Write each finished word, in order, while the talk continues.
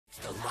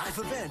live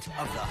event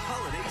of the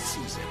holiday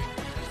season.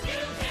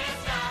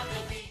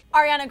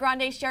 Ariana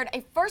Grande shared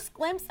a first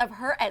glimpse of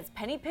her as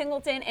Penny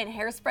Pingleton in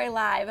Hairspray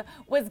Live,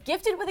 was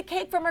gifted with a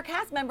cake from her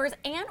cast members,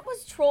 and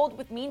was trolled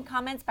with mean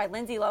comments by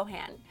Lindsay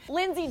Lohan.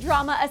 Lindsay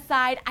drama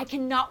aside, I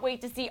cannot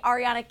wait to see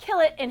Ariana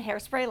kill it in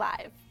Hairspray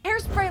Live.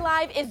 Hairspray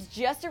Live is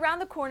just around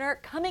the corner,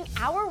 coming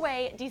our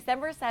way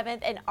December 7th,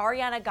 and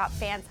Ariana got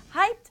fans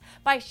hyped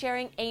by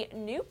sharing a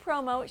new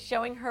promo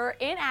showing her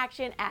in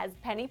action as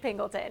Penny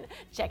Pingleton.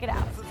 Check it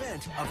out. Live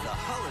event of the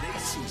holiday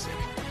season.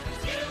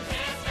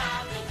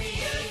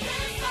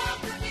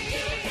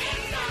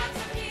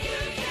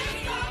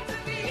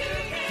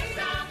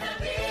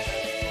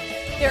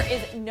 There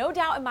is no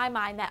doubt in my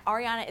mind that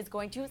Ariana is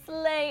going to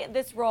slay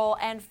this role,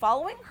 and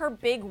following her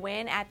big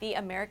win at the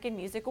American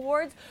Music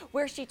Awards,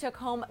 where she took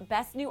home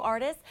Best New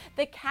Artist,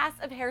 the cast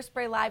of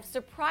Hairspray Live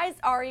surprised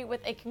Ari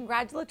with a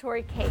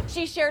congratulatory cake.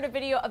 She shared a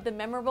video of the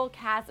memorable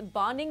cast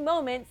bonding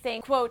moment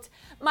saying, quote,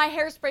 "My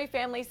Hairspray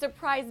family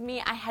surprised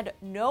me. I had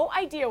no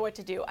idea what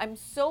to do. I'm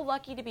so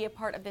lucky to be a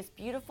part of this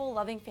beautiful,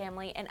 loving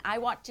family, and I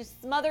want to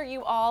smother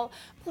you all.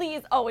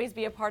 Please always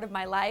be a part of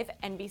my life.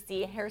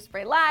 NBC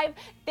Hairspray Live."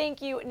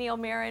 Thank you, Neil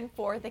Marin,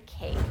 for the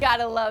cake.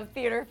 Gotta love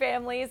theater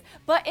families.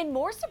 But in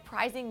more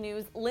surprising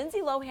news, Lindsay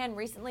Lohan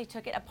recently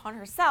took it upon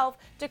herself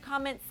to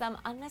comment some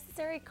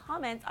unnecessary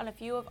comments on a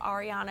few of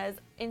Ariana's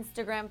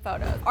Instagram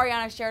photos.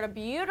 Ariana shared a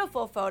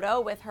beautiful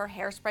photo with her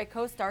Hairspray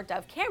co-star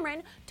Dove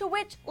Cameron, to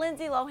which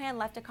Lindsay Lohan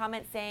left a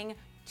comment saying,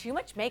 "Too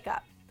much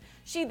makeup."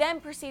 She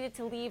then proceeded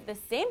to leave the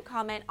same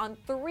comment on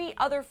 3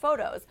 other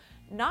photos.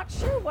 Not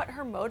sure what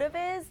her motive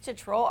is to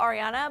troll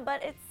Ariana,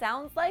 but it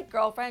sounds like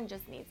girlfriend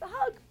just needs a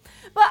hug.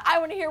 But I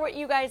want to hear what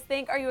you guys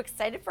think. Are you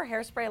excited for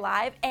Hairspray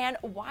Live? And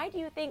why do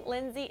you think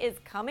Lindsay is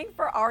coming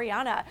for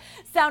Ariana?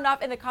 Sound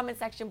off in the comment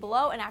section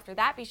below. And after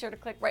that, be sure to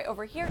click right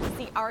over here to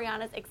see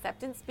Ariana's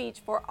acceptance speech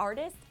for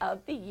Artist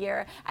of the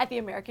Year at the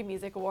American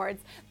Music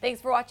Awards.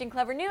 Thanks for watching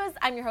Clevver News.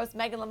 I'm your host,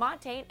 Megan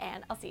Lamontagne,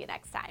 and I'll see you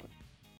next time.